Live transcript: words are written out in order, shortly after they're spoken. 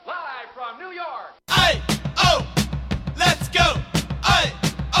yard. Hey, oh, let's go. Hey,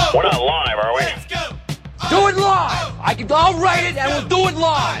 oh, We're not live, are we? let's go. Do it live. I'll write it and we'll do it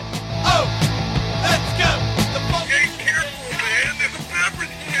live. Oh, let's go. The funk Be careful, man. There's a beverage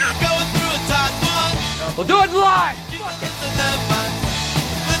here. going through a tight one. We'll do it live.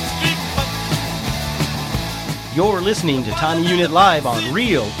 You're listening to Tiny Unit Live on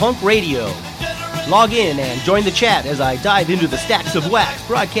Real Punk Radio. Log in and join the chat as I dive into the stacks of wax,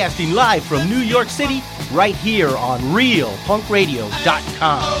 broadcasting live from New York City, right here on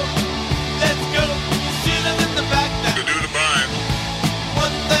RealPunkRadio.com. Let's go. Shoot them in the back now. To do the bind.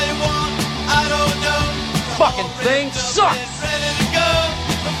 What they want, I don't know. Fucking thing sucks. Ready to go.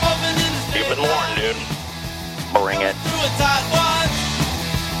 I'm bumping in the You've been warned, dude. Bring it. through a tight one.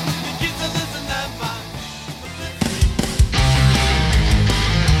 You get to listen that mind.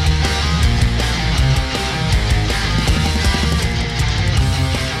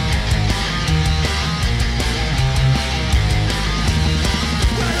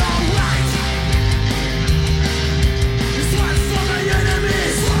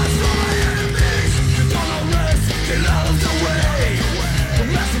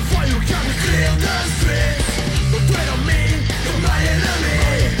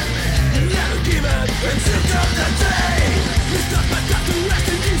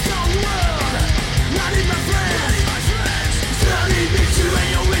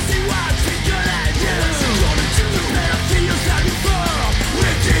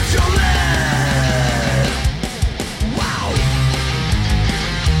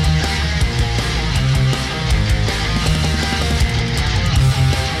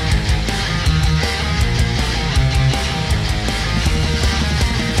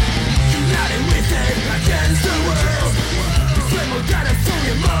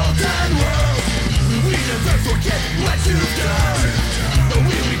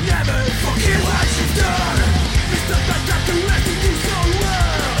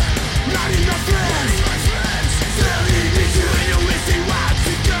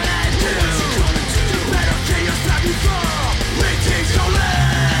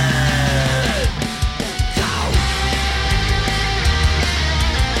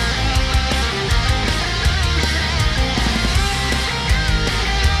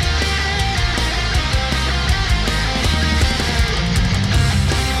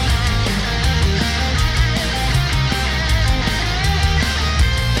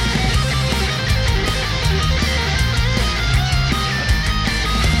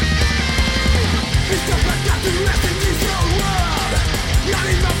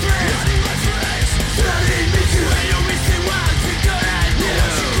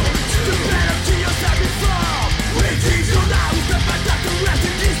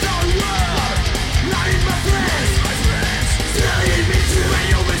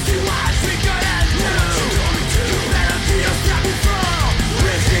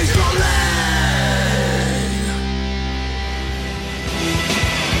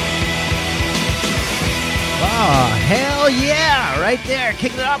 Right there,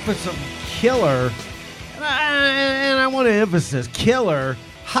 kicking it off with some killer, and I want to emphasize killer,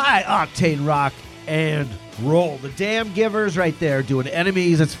 high-octane rock and roll. The Damn Givers right there doing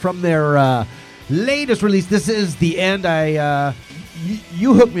Enemies. It's from their latest release. This is The End.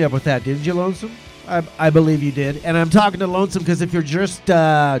 You hooked me up with that, didn't you, Lonesome? I believe you did. And I'm talking to Lonesome because if you're just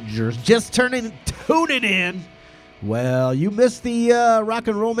tuning in, well, you missed the Rock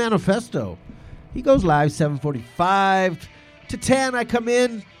and Roll Manifesto. He goes live 7:45 to 10. I come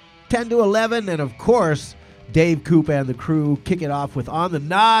in 10 to 11, and of course Dave Coop and the crew kick it off with On the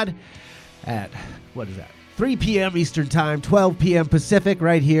Nod at 3 p.m. Eastern Time, 12 p.m. Pacific,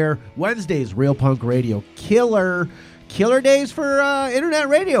 right here. Wednesdays, Real Punk Radio. Killer days for internet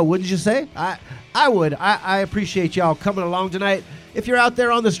radio, wouldn't you say? I would. I appreciate y'all coming along tonight. If you're out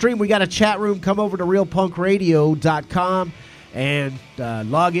there on the stream, we got a chat room. Come over to realpunkradio.com and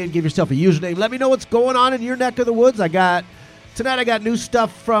log in, give yourself a username. Let me know what's going on in your neck of the woods. Tonight I got new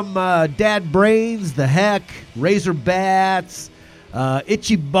stuff from Dad Brains, The Heck, Razor Bats,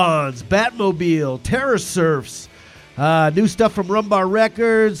 Itchy Bonds, Batmobile, Terror Surfs, new stuff from Rumbar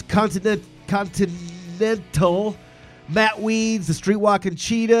Records, Continental, Matt Weeds, The Streetwalking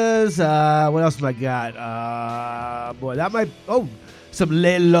Cheetahs. What else have I got? Some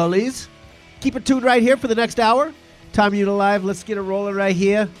Lay Lullies. Keep it tuned right here for the next hour. Time Unit Live. Let's get it rolling right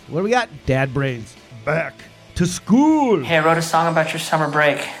here. What do we got? Dad Brains. Back to school. Hey, I wrote a song about your summer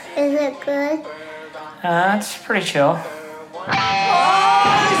break. Is it good? It's pretty chill. These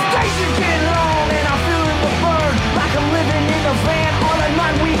days are getting long and I'm feeling the burn, like I'm living in a van on a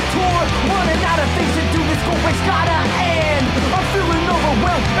 9-week tour, running out of things to do. This go break's gotta end. I'm feeling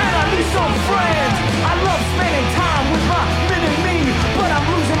overwhelmed and I need some friends.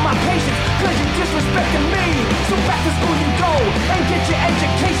 school you go and get your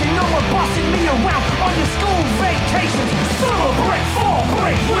education. No more bossing me around on your school vacations. Summer break, fall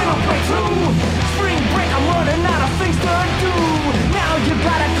break, winter break too. Spring break, I'm running out of things to do. Now you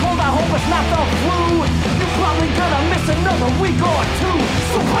got a cold, I hope it's not the flu. You're probably gonna miss another week or two.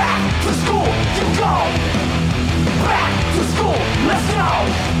 So back to school you go. Back to school, let's go.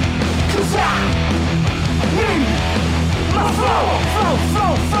 'Cause I need my flow.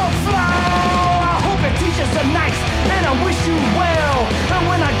 I hope your teachers are nice, and I wish you well. And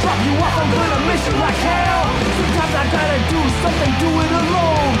when I drop you off, I'm gonna miss you like hell. Sometimes I gotta do something, do it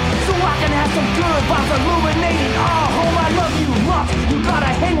alone, so I can have some good vibes illuminating our home. I love you lots, you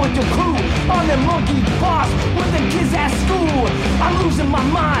gotta hang with your crew on the monkey bars with the kids at school. I'm losing my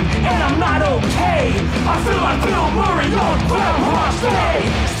mind, and I'm not okay. I feel like Bill Murray on Groundhog Day.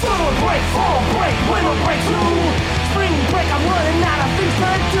 Summer break, fall break, winter break too. Spring break, I'm running out of things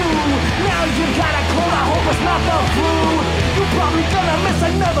to do. Now you got a cold, I hope it's not the flu. You're probably gonna miss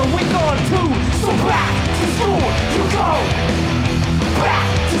another week or two. So back to school you go. Back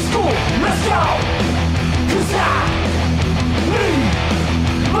to school, let's go. 'Cause I need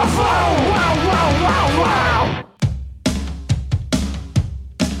my flow. Wow.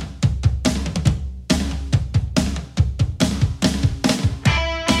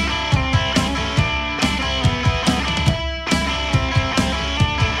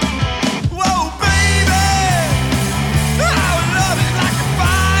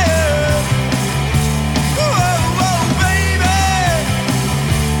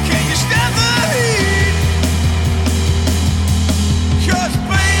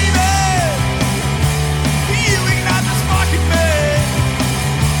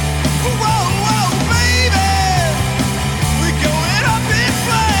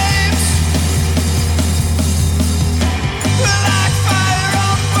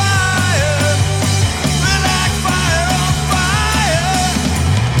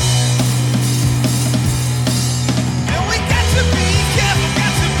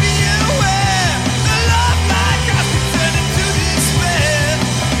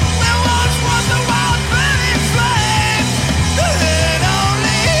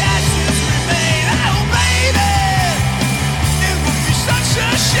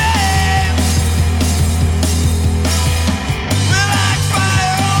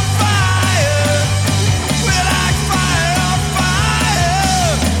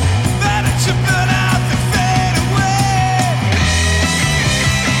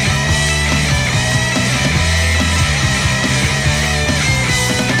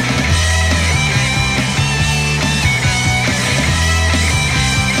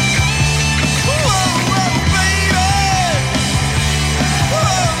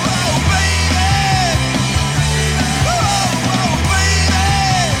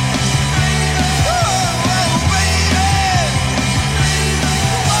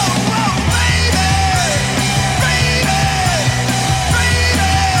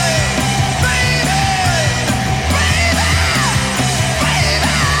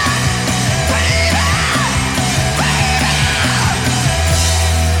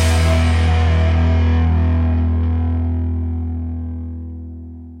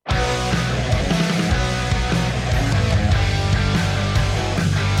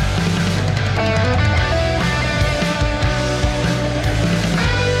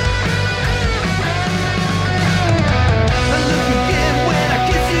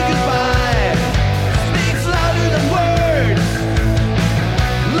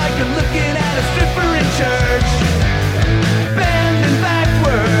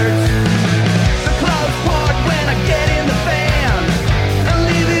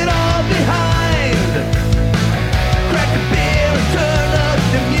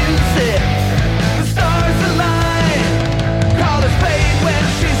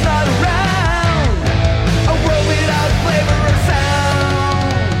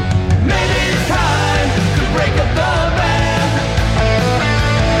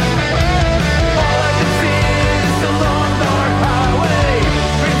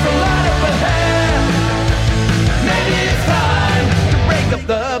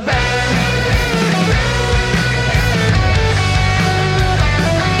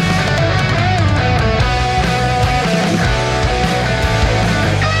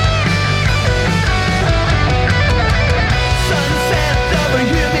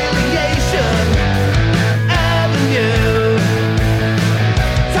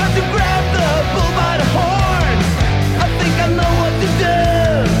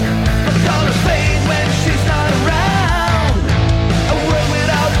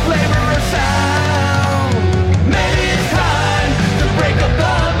 Play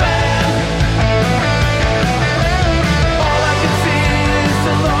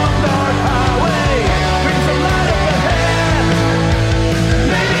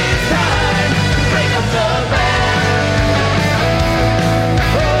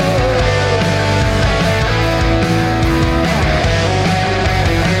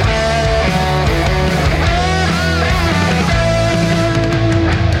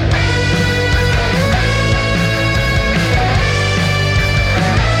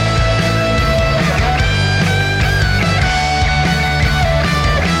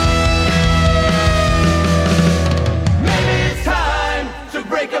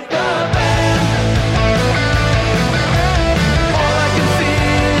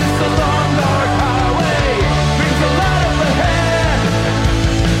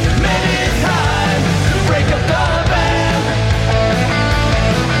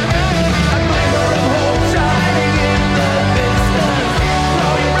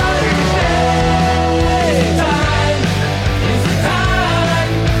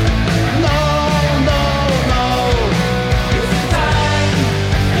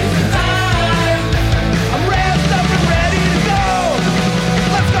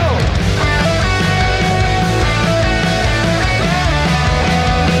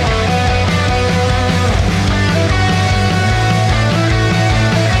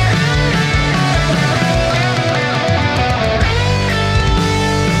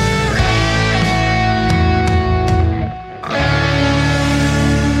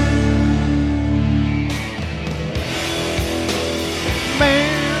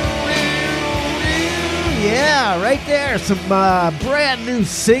right there, some brand new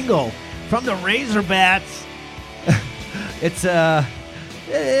single from the Razorbats. It's a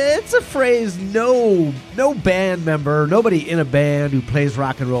phrase no band member, nobody in a band who plays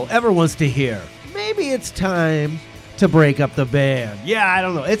rock and roll ever wants to hear. Maybe it's time to break up the band. Yeah, I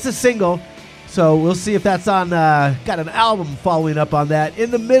don't know. It's a single, so we'll see if that's on. Got an album following up on that. In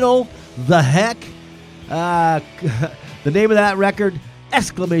the Middle, The Heck. The name of that record,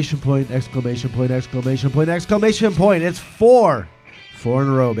 exclamation point, exclamation point, exclamation point, exclamation point. It's four in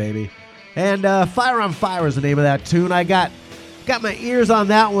a row, baby. And Fire on Fire is the name of that tune. I got my ears on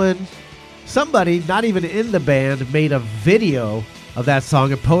that one. Somebody, not even in the band, made a video of that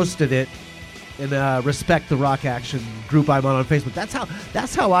song and posted it in Respect the Rock Action group I'm on Facebook.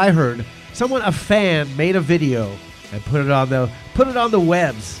 That's how I heard. A fan made a video and put it on the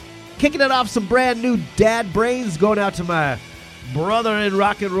webs. Kicking it off, some brand new Dad Brains going out to my brother in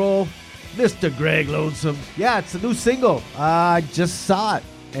rock and roll, Mr. Greg Lonesome. Yeah, it's a new single. I just saw it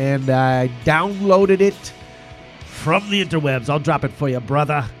and I downloaded it from the interwebs. I'll drop it for you,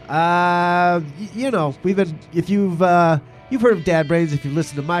 brother. If you've heard of Dad Brains, if you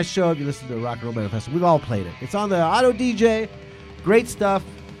listen to my show, if you listen to Rock and Roll Manifesto, we've all played it. It's on the Auto DJ. Great stuff.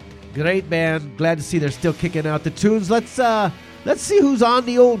 Great band. Glad to see they're still kicking out the tunes. Let's see who's on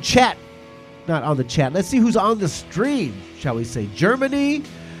the old chat. Not on the chat. Let's see who's on the stream, shall we say. Germany,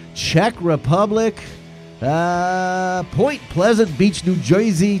 Czech Republic, Point Pleasant Beach, New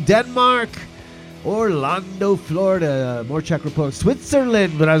Jersey, Denmark, Orlando, Florida, more Czech Republic,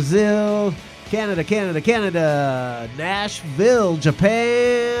 Switzerland, Brazil, Canada, Nashville,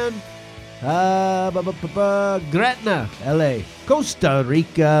 Japan, Gretna, LA, Costa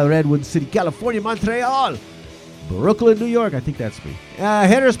Rica, Redwood City, California, Montreal, Brooklyn, New York, I think that's me.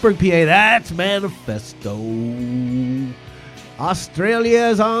 Harrisburg, PA, that's Manifesto.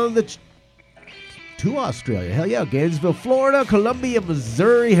 Australia's on the... to Australia. Hell yeah. Gainesville, Florida, Columbia,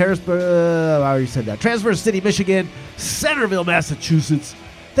 Missouri, Harrisburg, I already said that. Transverse City, Michigan, Centerville, Massachusetts.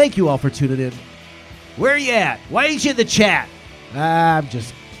 Thank you all for tuning in. Where you at? Why ain't you in the chat? I'm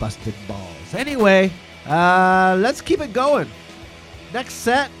just busted balls. Anyway, let's keep it going. Next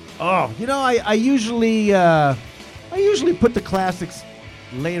set. Oh, I usually put the classics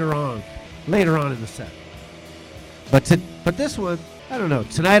later on in the set. But this one, I don't know.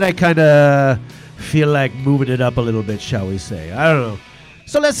 Tonight I kind of feel like moving it up a little bit, shall we say. I don't know.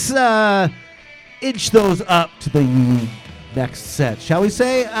 So let's inch those up to the next set, shall we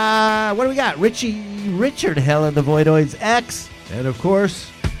say? What do we got? Richard Hell and the Voidoids X. And of course,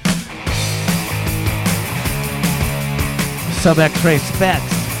 some X-Ray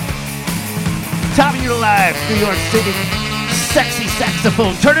Specs. Tommy Unit Live, New York City. Sexy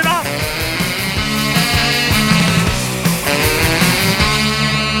saxophone. Turn it off.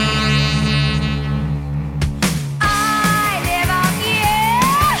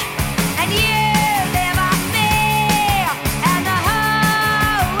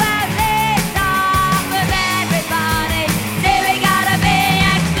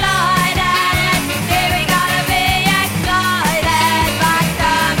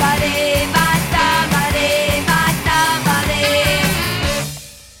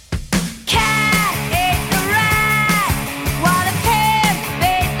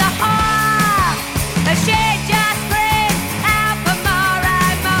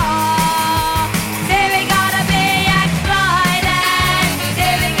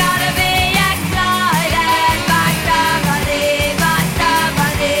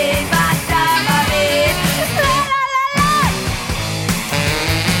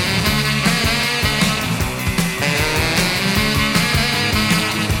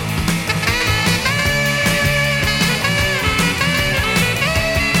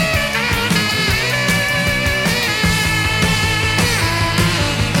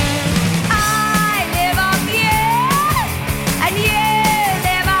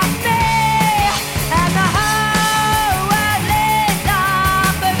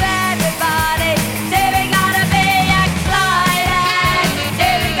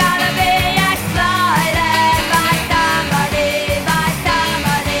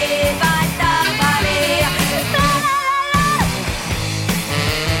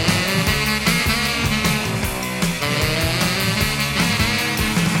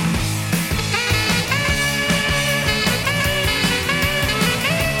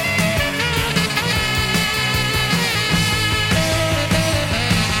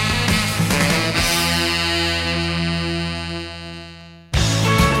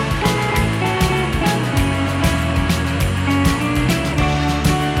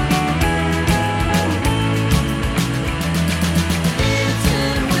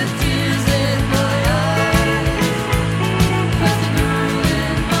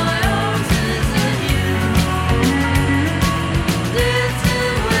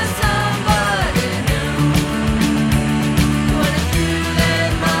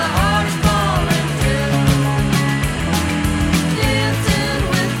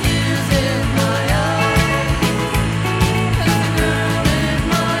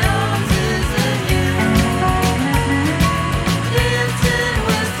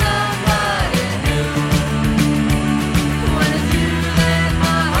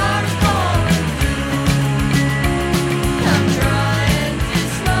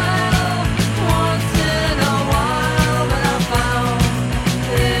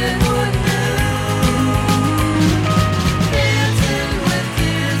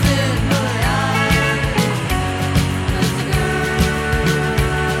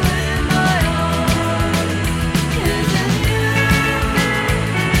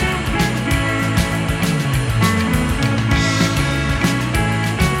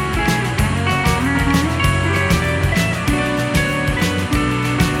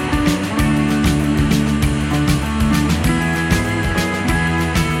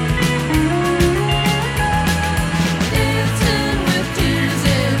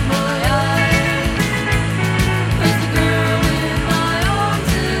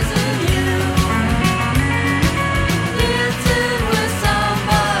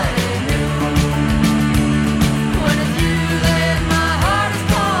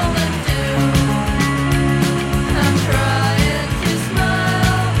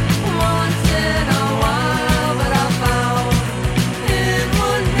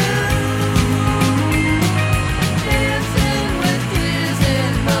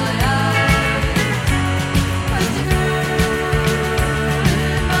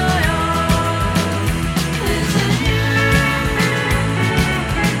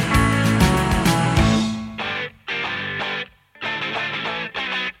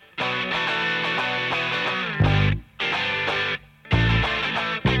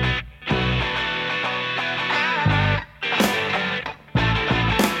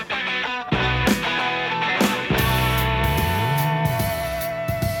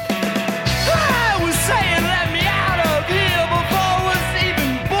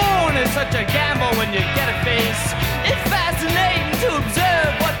 such a gamble when you get a face. It's fascinating to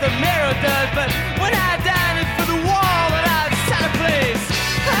observe what the mirror does, but when I dine it for the wall and I've set a place,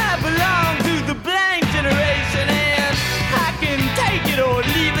 I belong to the blank generation and I can take it or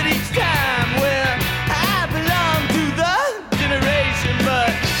leave it each time. Well, I belong to the generation,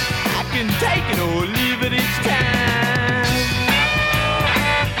 but I can take it or leave it each time.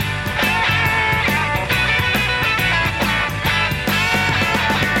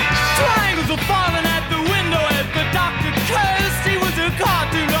 Triangles are falling at the window as the doctor cursed. He was a car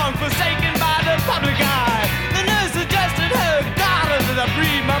too long forsaken by the public eye. The nurse adjusted her garters as I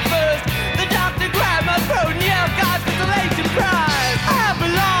breathed my first. The doctor grabbed my throat and yelled, God's consolation prize. I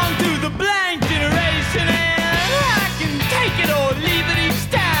belong to the blank generation and I can take it or leave it each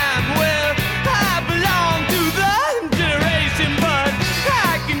time. Well, I belong to the generation, but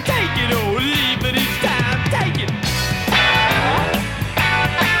I can take it or leave it each time. Take it.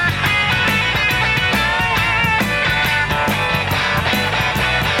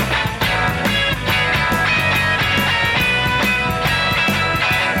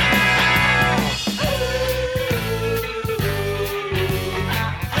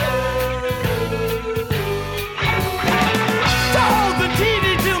 To hold the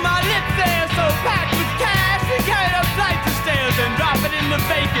TV to my lips, they're so packed with cash. To carry up flights of stairs and drop it in the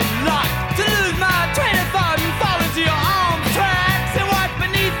vacant lot. To lose my train of thought and fall into your arms tracks and watch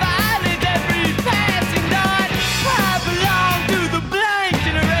beneath the eyelids every passing dot. I belong to the blank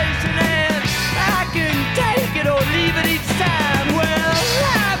generation and I can take it or leave it each time. Well,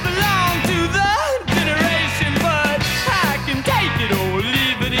 I belong to the generation, but I can take it or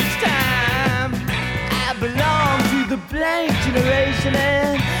leave it each time. I belong to the blank generation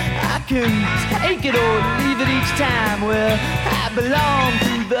and I can take it or leave it each time. Well, I belong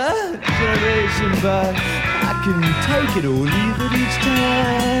to the generation, but I can take it or leave it each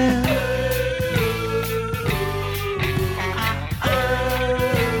time.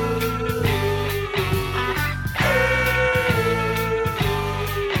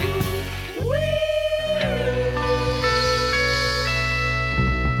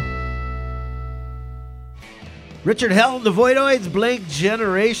 Richard Hell and the Voidoids, Blank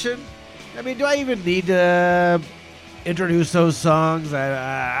Generation. I mean, do I even need to introduce those songs?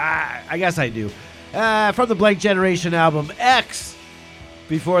 I guess I do. From the Blank Generation album, X.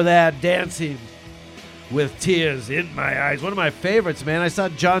 Before that, Dancing with Tears in My Eyes. One of my favorites, man. I saw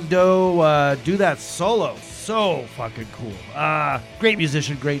John Doe do that solo. So fucking cool. Great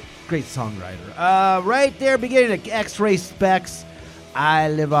musician, great songwriter. Right there, beginning of X-Ray Specs, I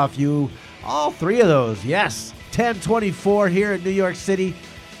Live Off You. All three of those, yes. 10:24 here in New York City.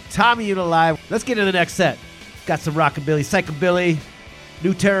 Tommy Unit Live. Let's get into the next set. Got some rockabilly, psychobilly,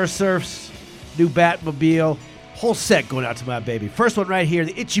 new Terror Surfs, new Batmobile. Whole set going out to my baby. First one right here,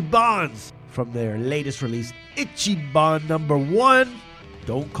 the Itchy Bonds from their latest release, Itchy Bond number 1.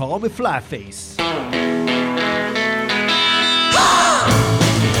 Don't Call Me Flyface.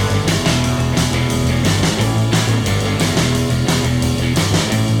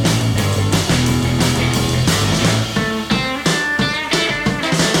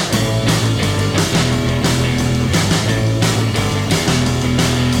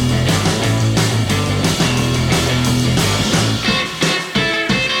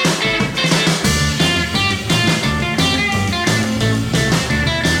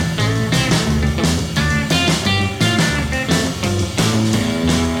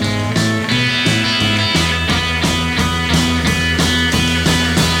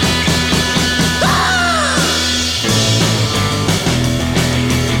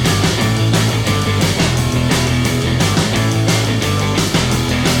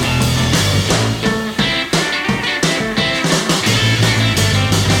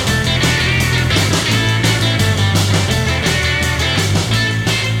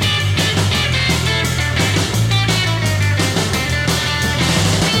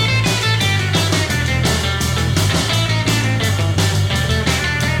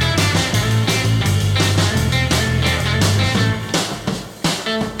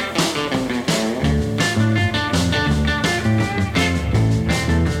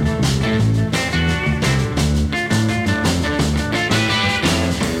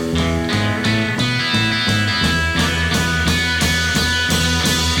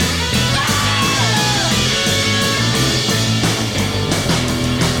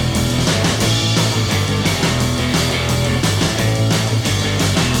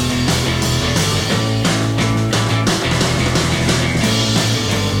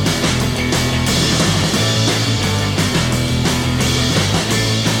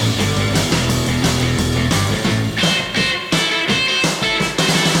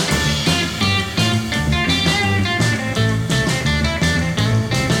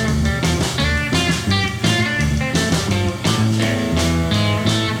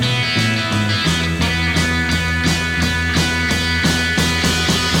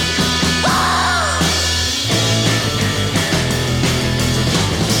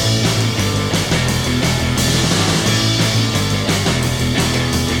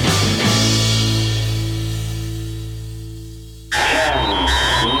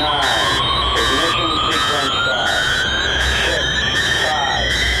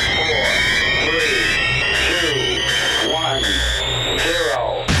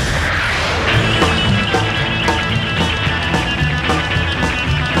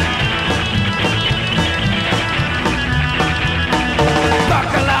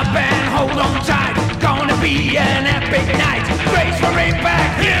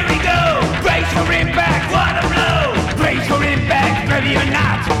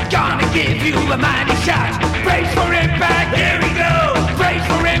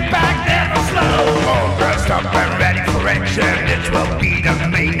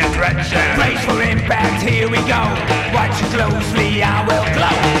 go. Watch it closely, I will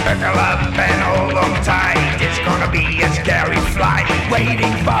glow. Buckle up and hold on tight. It's gonna be a scary flight.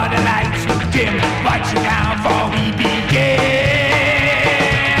 Waiting for the lights to dim. Watch it now before we begin.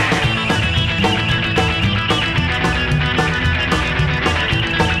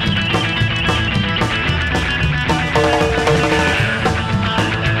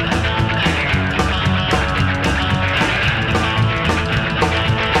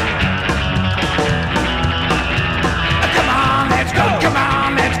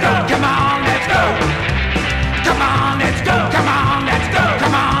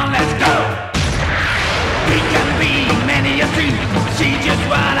 See just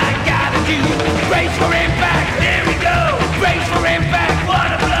what I gotta do. Brace for impact, here we go. Brace for impact, what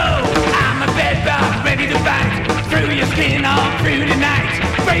a blow. I'm a bedbug, ready to fight. Through your skin all through the night.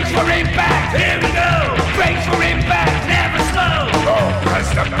 Brace for impact, here we go. Brace for impact, never slow. Oh,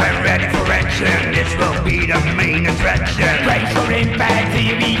 pressed up and ready for action. This will be the main attraction. Brace for impact,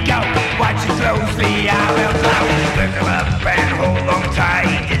 here we go. Watch it closely, I will glow. Buckle up and hold on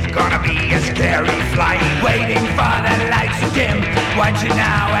tight. It's gonna be a scary flight. Waiting for the lights to dim. Watch it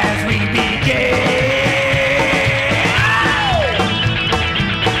now as we begin.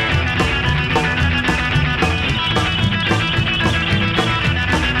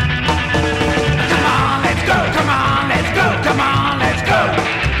 Come on, let's go. Come on, let's go. Come on, let's go.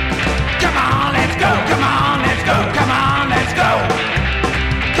 Come on, let's go. Come on, let's go. Come on, let's go.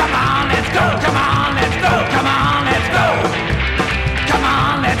 Come on, let's go. Come on, let's go. Come on, let's go. Come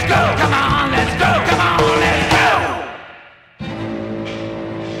on, let's go. Come on, let's go. Come on, let's go.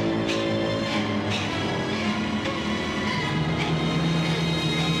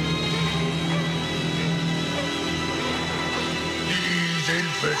 These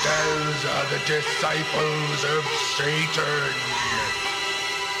infidels are the disciples of Satan.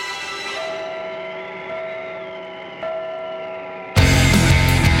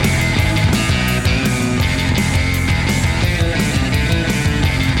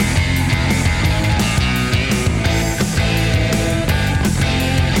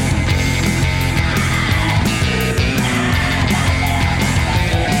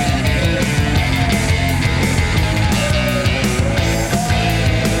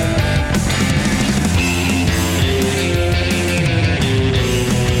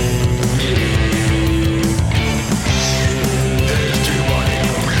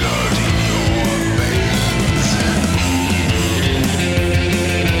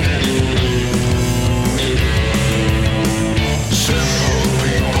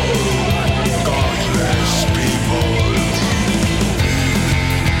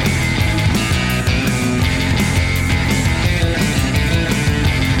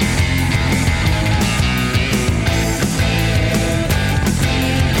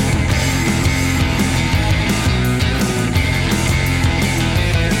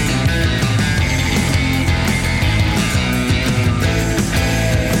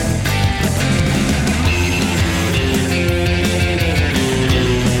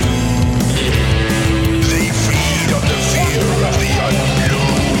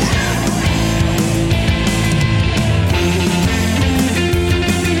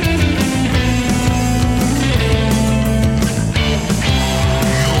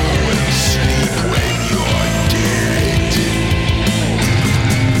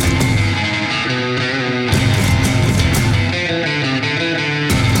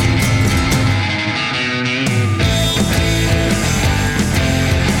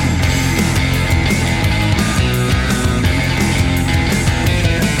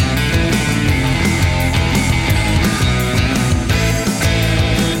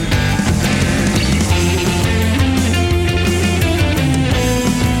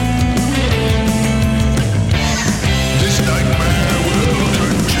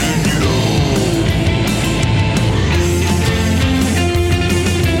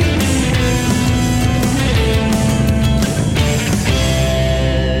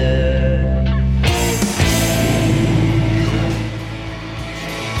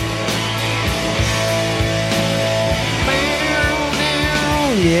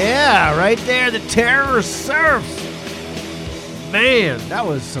 Yeah, right there, the Terror Surfs. Man, that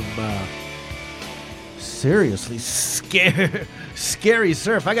was some seriously scary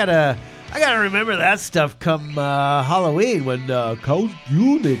surf. I gotta remember that stuff come Halloween when Count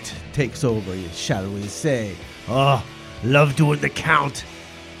Unit takes over, shall we say. Oh, love doing the count.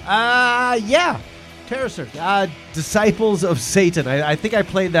 Yeah, Terror Surf. Disciples of Satan. I think I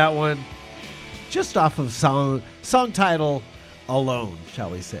played that one just off of song title alone, shall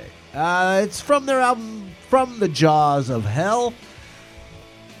we say. It's from their album From the Jaws of Hell.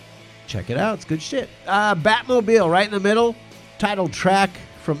 Check it out. It's good shit. Batmobile right in the middle. Title track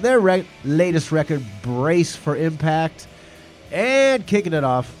from their latest record, Brace for Impact. And kicking it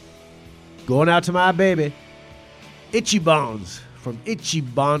off, going out to my baby, Itchy Bones from Itchy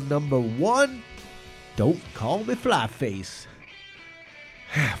Bond number 1. Don't call me Flyface.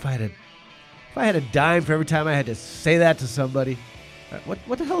 If I had a dime for every time I had to say that to somebody.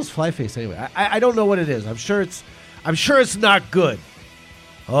 What the hell is Flyface anyway? I don't know what it is. I'm sure it's not good.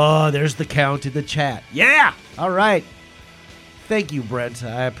 Oh, there's the count in the chat. Yeah! All right. Thank you, Brent.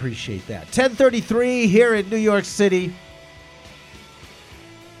 I appreciate that. 10:33 here in New York City.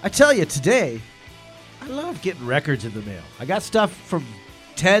 I tell you, today, I love getting records in the mail. I got stuff from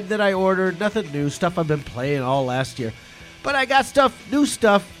Ted that I ordered. Nothing new. Stuff I've been playing all last year. But I got new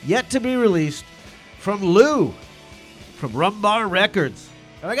stuff yet to be released from Lou, from Rumbar Records.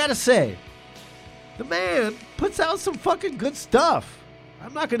 And I gotta say, the man puts out some fucking good stuff.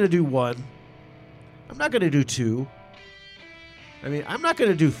 I'm not gonna do 1. I'm not gonna do 2. I'm not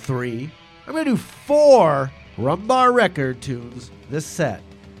gonna do 3. I'm gonna do 4 Rumbar record tunes this set.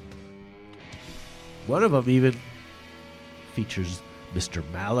 One of them even features Mr.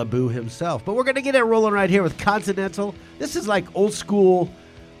 Malibu himself. But we're going to get it rolling right here with Continental. This is like old school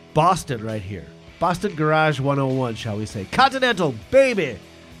Boston right here. Boston Garage 101, shall we say. Continental, baby.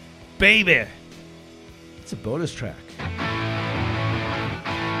 Baby. It's a bonus track.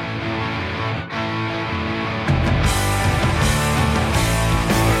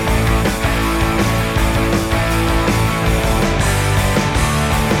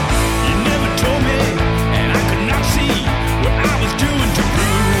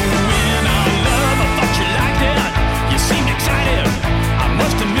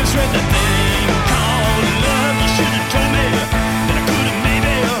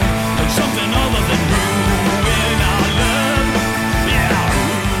 Something other than ruin our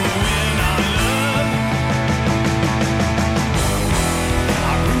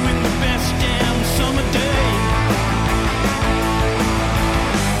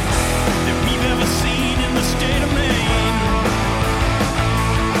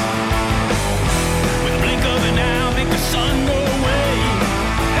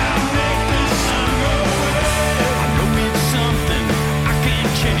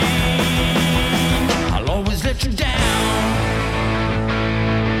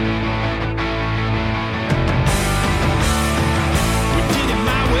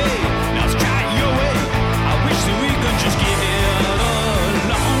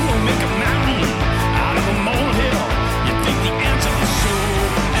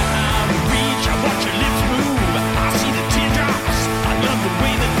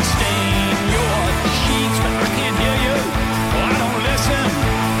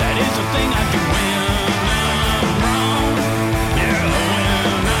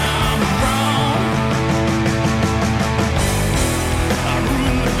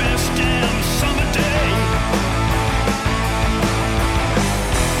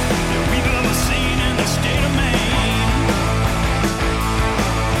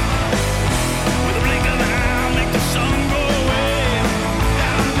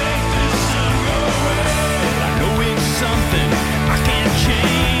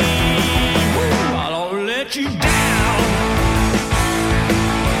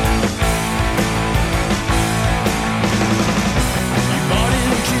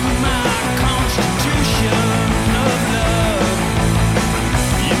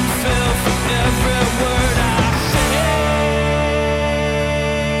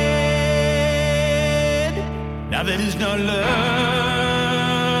Now that is not love,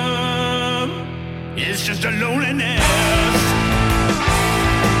 it's just a loneliness.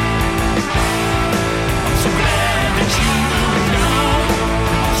 I'm so glad that you moved on.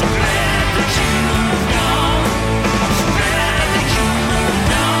 I'm so glad that you moved on. I'm so glad that you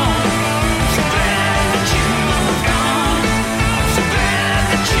moved on. I'm so glad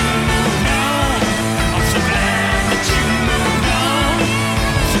that you moved on. I'm so glad that you moved on. I'm so glad that you moved on.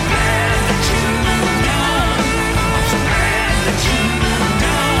 I'm so glad that you moved on. I'm so glad that you moved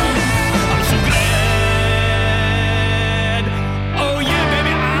on. I'm so glad.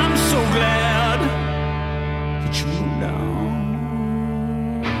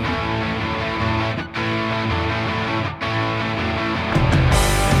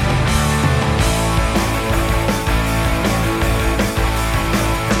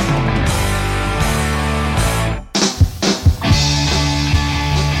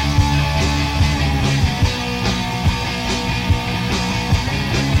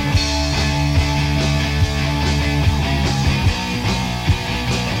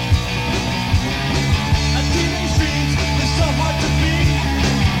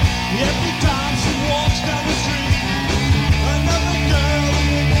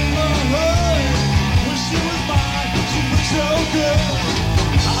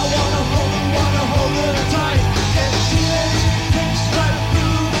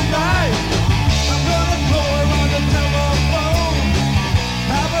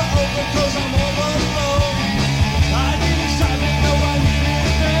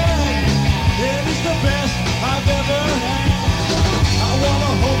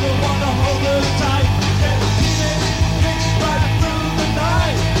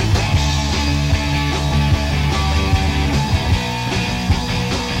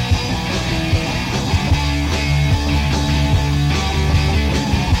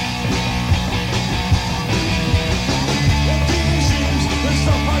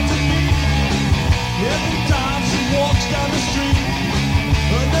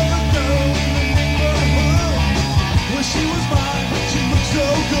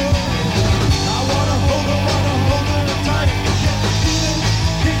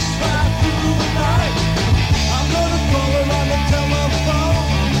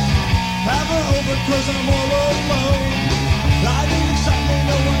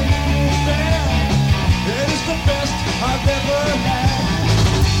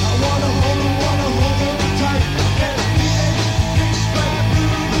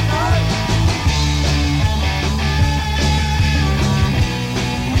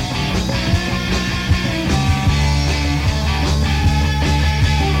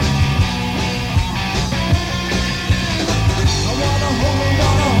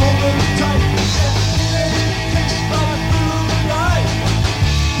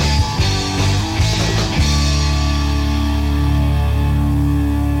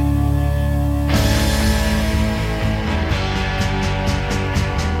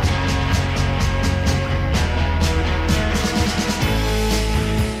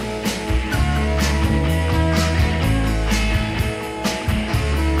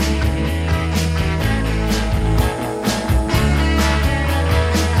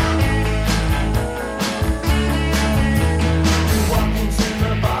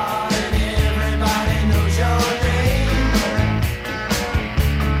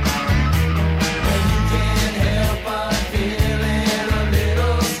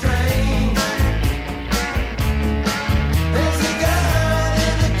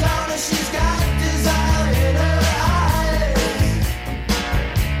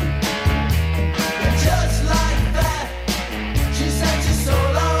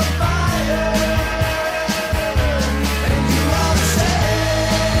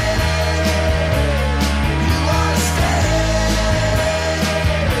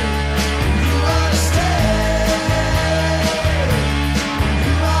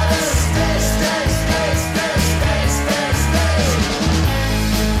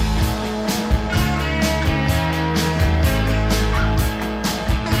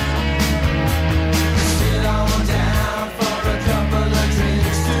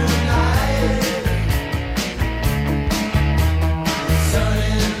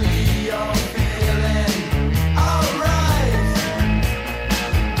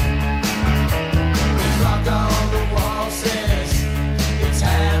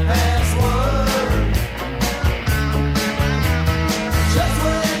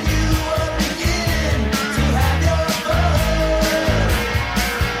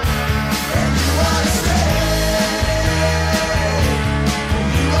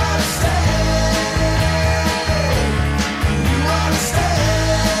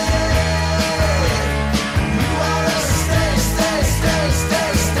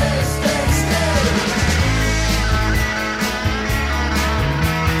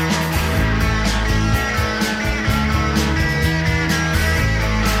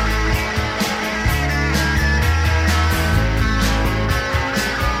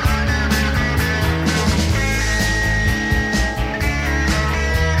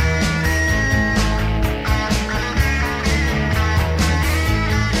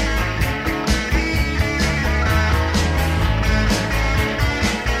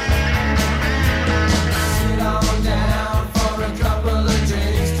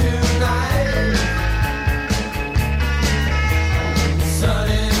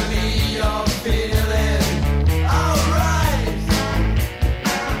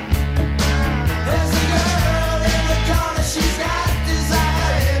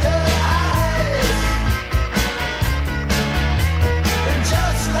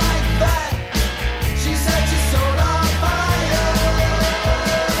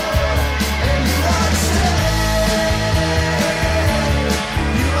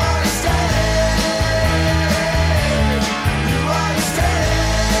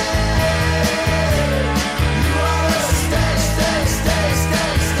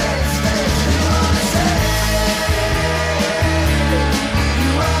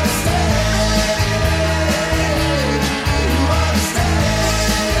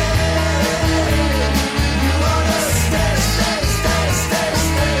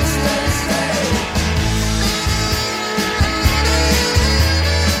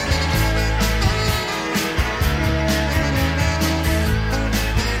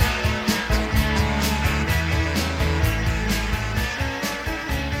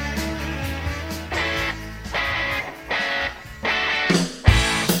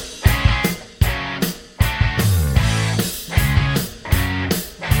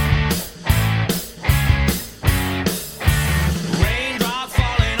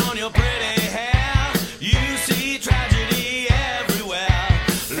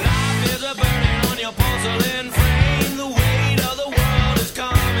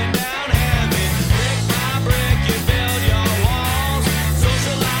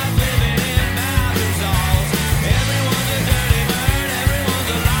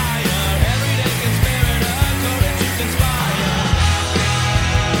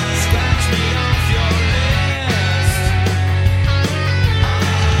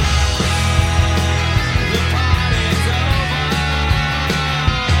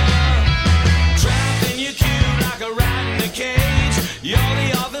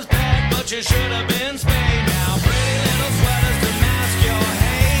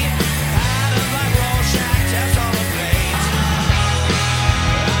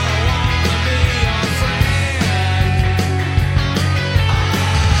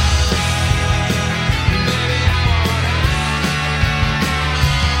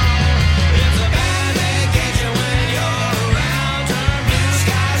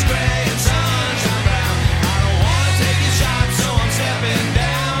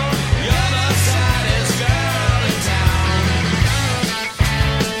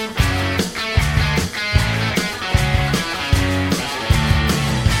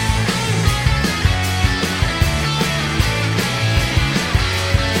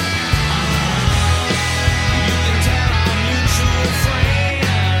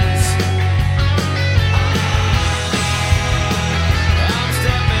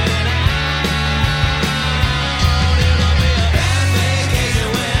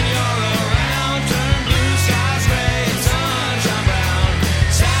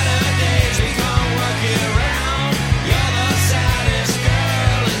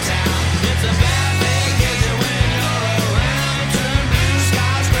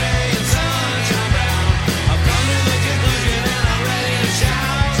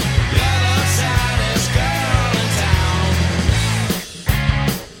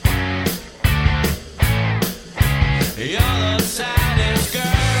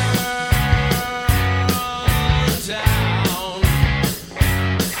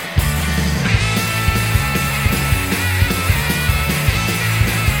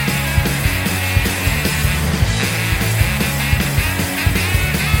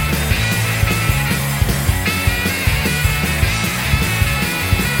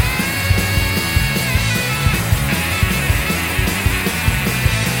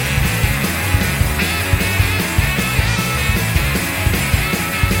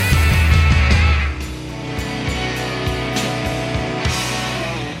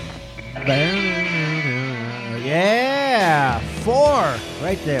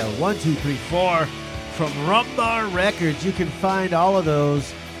 right there. 1, 2, 3, 4 from Rumbar Records. You can find all of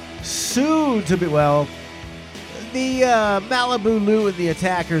those soon to be, well, the Malibu Lou and the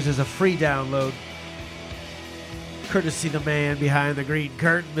Attackers is a free download. Courtesy the man behind the green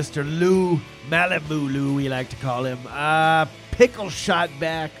curtain, Mr. Lou, Malibu Lou, we like to call him. Pickle shot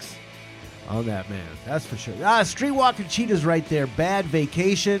backs on that man, that's for sure. Streetwalking Cheetahs right there. Bad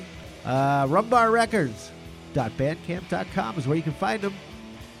Vacation. Rumbarrecords.bandcamp.com is where you can find them.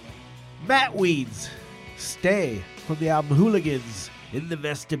 Matt Weeds, Stay from the album Hooligans in the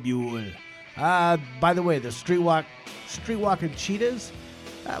Vestibule. By the way, the Streetwalking Cheetahs,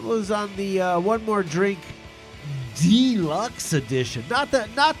 that was on the One More Drink Deluxe edition, not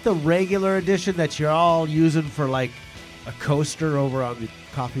the regular edition that you're all using for like a coaster over on the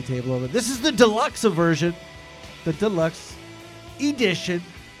coffee table over. This is the deluxe version, the deluxe edition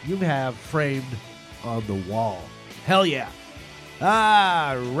you have framed on the wall. Hell yeah.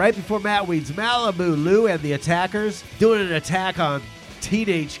 Right before Matt Weeds, Malibu Lou and the Attackers doing an attack on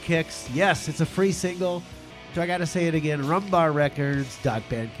Teenage Kicks. Yes, it's a free single. Do I gotta say it again?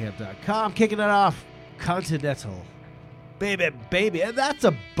 Rumbarrecords.bandcamp.com. Kicking it off, Continental. Baby. And that's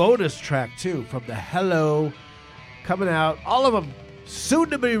a bonus track, too, from the Hello. Coming out. All of them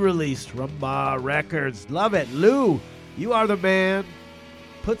soon to be released. Rumbar Records. Love it. Lou, you are the man.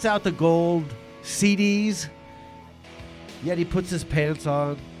 Puts out the gold CDs. Yet he puts his pants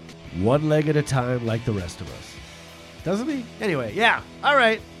on one leg at a time like the rest of us. Doesn't he? Anyway, yeah. All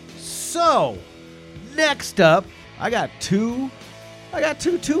right. So, next up, I got two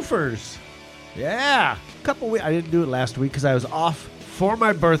twofers. Yeah. Couple weeks. I didn't do it last week because I was off for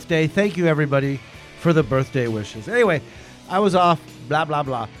my birthday. Thank you, everybody, for the birthday wishes. Anyway, I was off, blah, blah,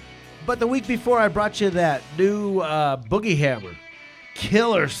 blah. But the week before, I brought you that new Boogie Hammer.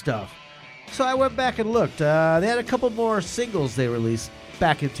 Killer stuff. So I went back and looked. They had a couple more singles they released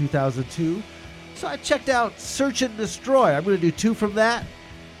back in 2002. So I checked out Search and Destroy. I'm going to do two from that.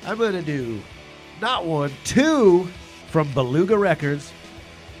 I'm going to do not one, two from Beluga Records.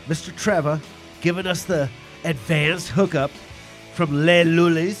 Mr. Trevor giving us the advanced hookup from Les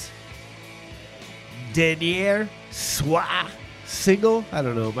Lulis. Dernier Soir single. I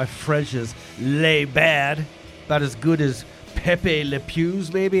don't know. My French is Les Bad. About as good as Pepe Le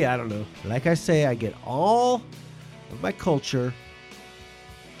Pew's, maybe. I don't know. Like I say, I get all of my culture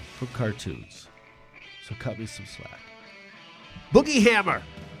from cartoons. So cut me some slack. Boogie Hammer,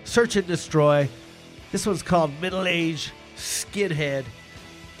 Search and Destroy. This one's called Middle Age Skinhead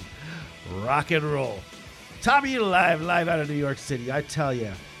Rock and Roll. Tommy live out of New York City. I tell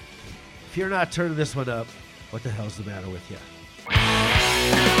you, if you're not turning this one up, what the hell's the matter with you?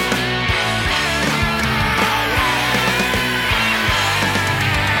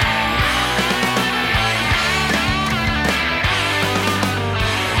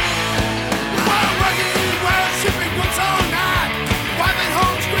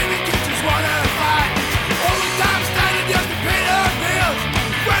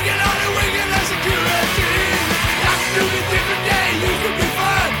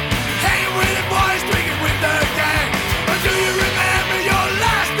 Do you remember your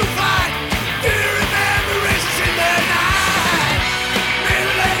last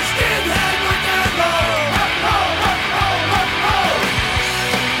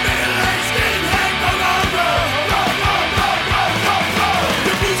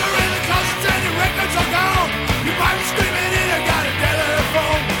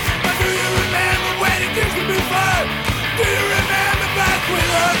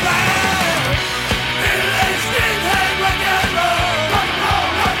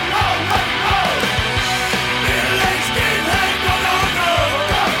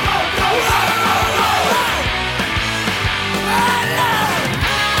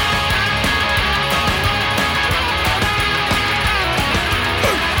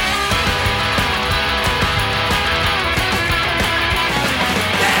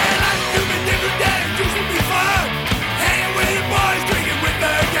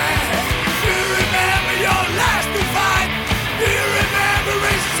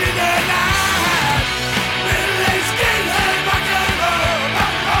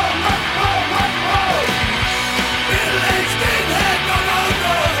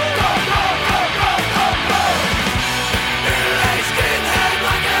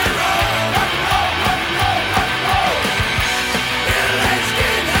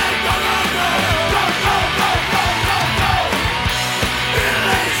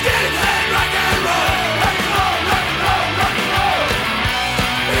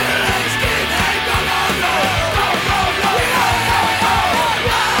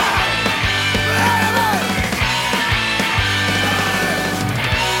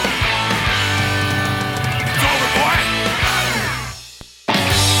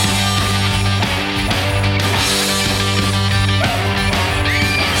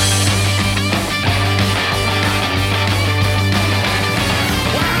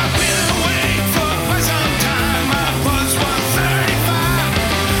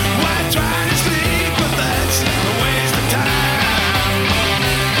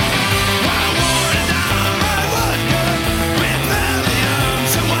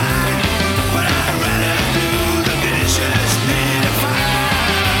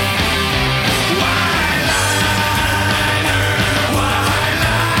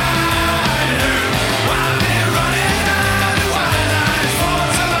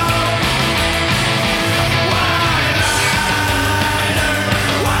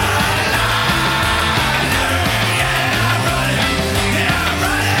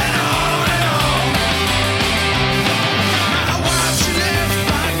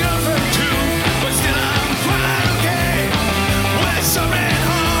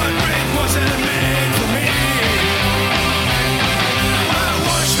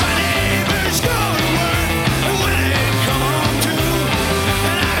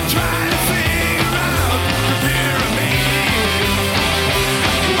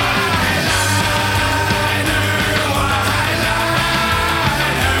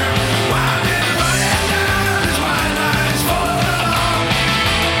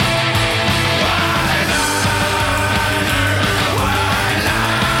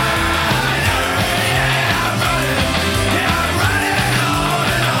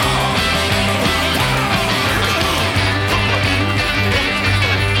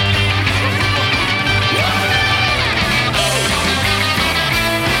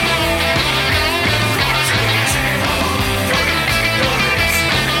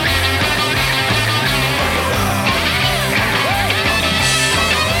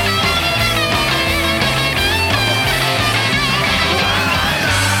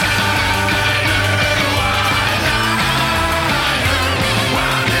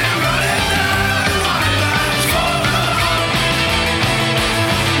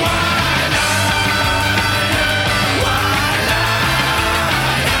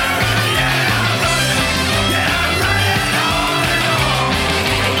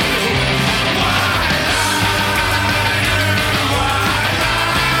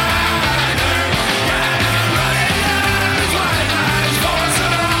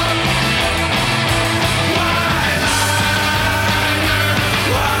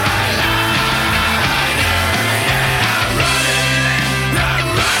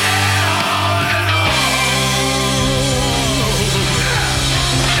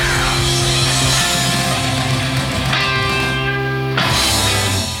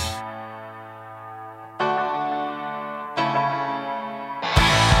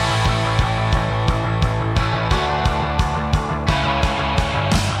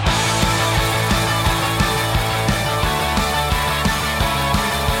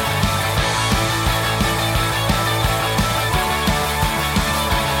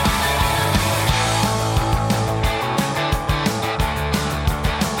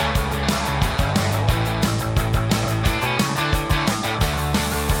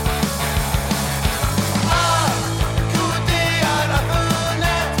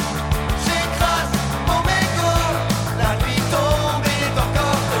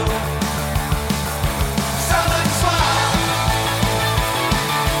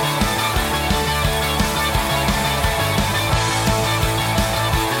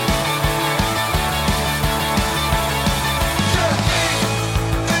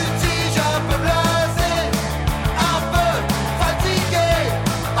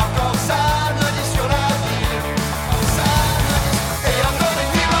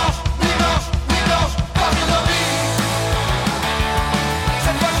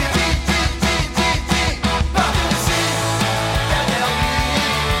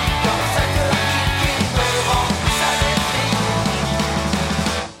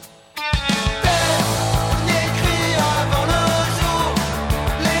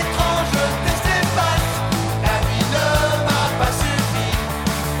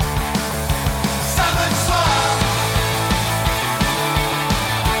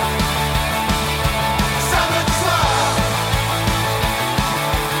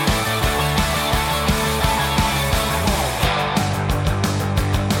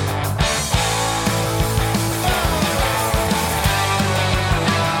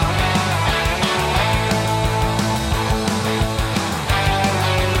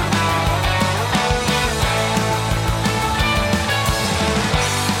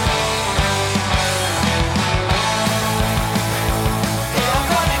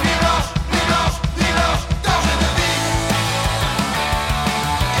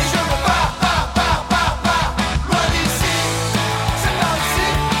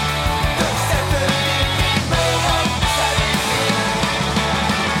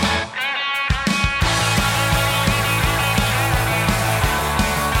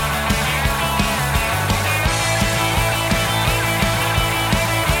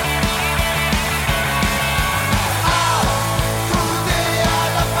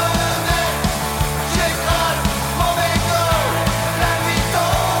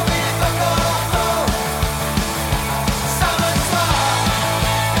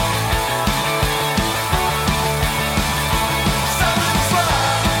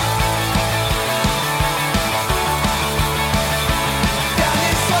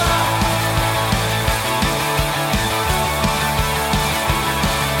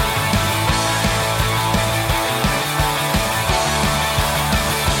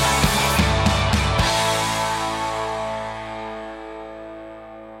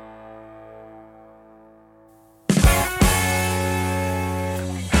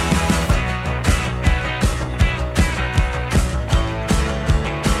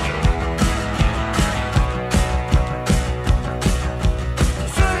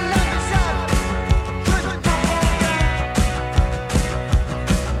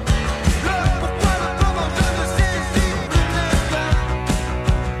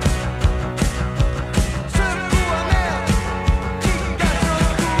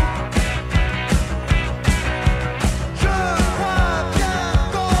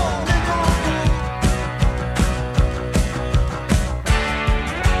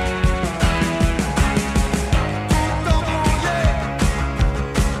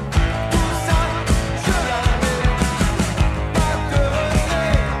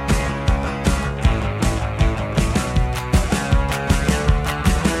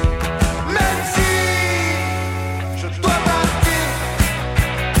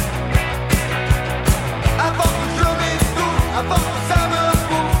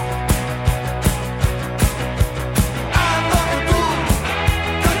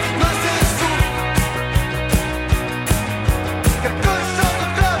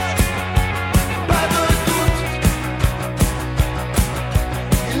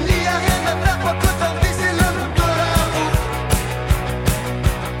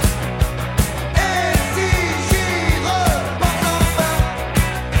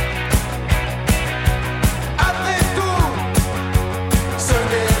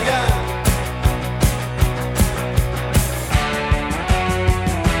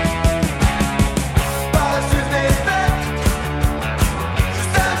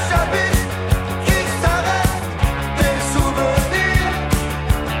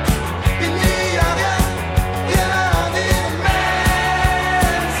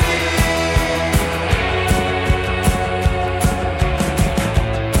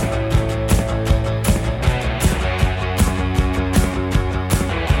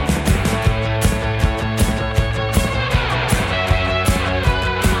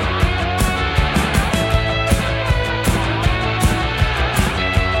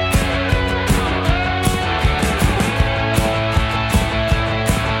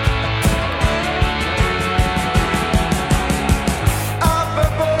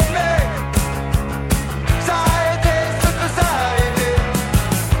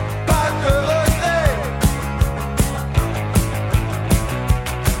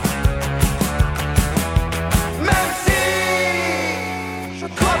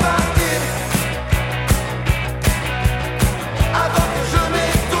dois partir. Avant que je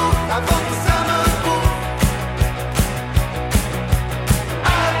m'étouffe, avant que ça me bouffe.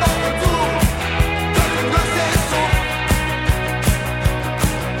 Avant que tout me s'essouffle.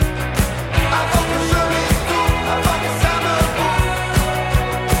 Avant que je m'étouffe, avant que ça me bouffe.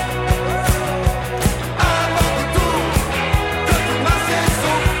 Avant que tout me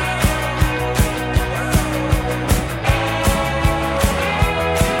s'essouffle.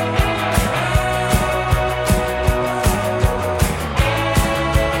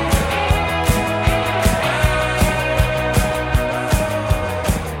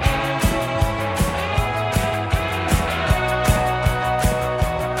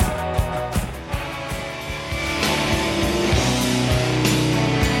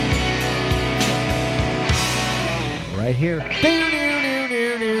 Right here.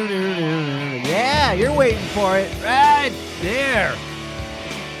 Yeah, you're waiting for it. Right there.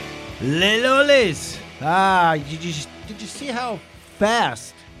 Les Lolis. Did you see how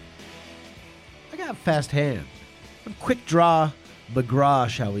fast? I got fast hands. I'm quick draw McGraw,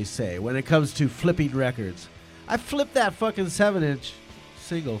 shall we say, when it comes to flipping records. I flipped that fucking 7-inch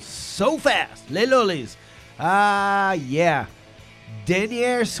single so fast. Les Lolis. Yeah.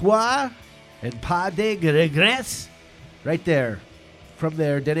 Dernier soir and pas de regrets. Right there. From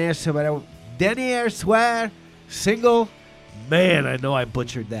their Dernier soir single. Man, I know I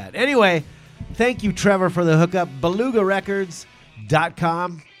butchered that. Anyway, thank you, Trevor, for the hookup.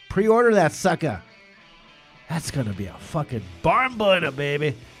 BelugaRecords.com. Pre-order that sucker. That's going to be a fucking barn burner,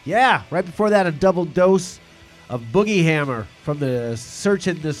 baby. Yeah, right before that, a double dose of Boogie Hammer from the Search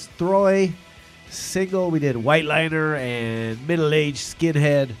and Destroy single. We did White Liner and Middle-Aged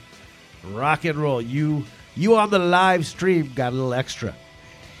Skinhead. Rock and roll. You on the live stream got a little extra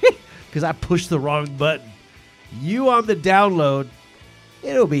because I pushed the wrong button. You on the download,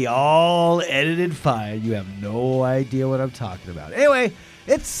 it'll be all edited fine. You have no idea what I'm talking about. Anyway,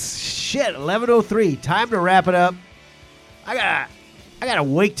 it's 11:03. Time to wrap it up. I gotta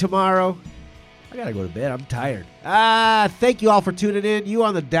wake tomorrow. I gotta go to bed. I'm tired. Thank you all for tuning in. You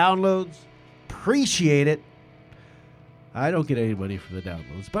on the downloads, appreciate it. I don't get any money from the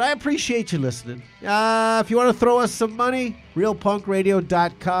downloads, but I appreciate you listening. If you want to throw us some money,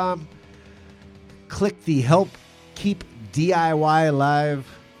 realpunkradio.com. Click the Help Keep DIY Alive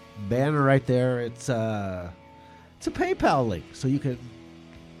banner right there. It's a PayPal link, so you can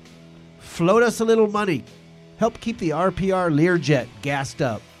float us a little money. Help keep the RPR Learjet gassed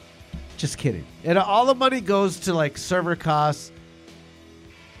up. Just kidding. And all the money goes to like server costs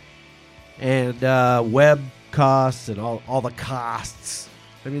and web costs and all the costs.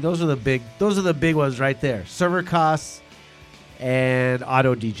 I mean, those are the big ones right there. Server costs and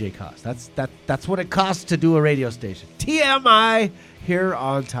auto DJ costs. That's what it costs to do a radio station. TMI here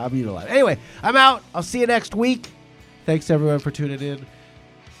on Tom Unit Live. Anyway, I'm out. I'll see you next week. Thanks everyone for tuning in.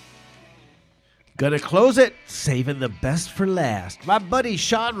 Gonna close it, saving the best for last. My buddy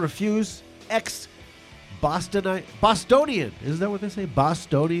Sean Refuse, Bostonian. Isn't that what they say?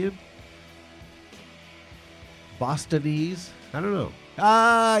 Bostonian? Bostonese? I don't know.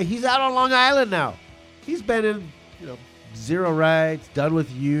 He's out on Long Island now. He's been in, Zero Rights, Done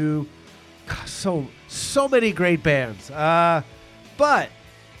With You. God, so many great bands. But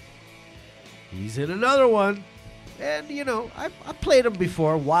he's in another one. And, I played them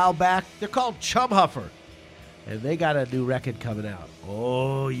before a while back. They're called Chumhuffer. And they got a new record coming out.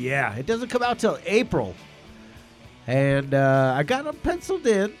 Oh, yeah. It doesn't come out till April. And I got them penciled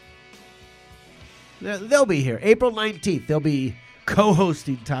in. They'll be here. April 19th. They'll be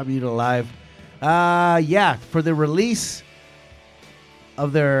co-hosting Tom Unit Live. For the release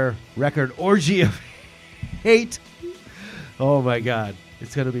of their record Orgy of Hate. Oh, my God.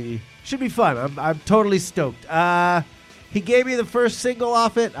 It's going to be... Should be fun. I'm totally stoked. He gave me the first single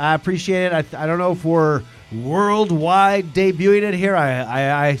off it. I appreciate it. I don't know if we're worldwide debuting it here.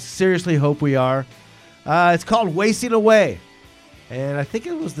 I seriously hope we are. It's called Wasting Away. And I think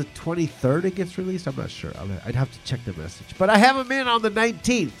it was the 23rd it gets released. I'm not sure. I'd have to check the message. But I have him in on the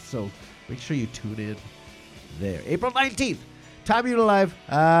 19th. So make sure you tune in there. April 19th. Tom Unit Live.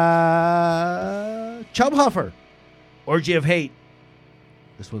 Chumhuffer. Orgy of Hate.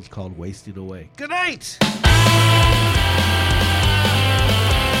 This one's called Wasting Away. Good night!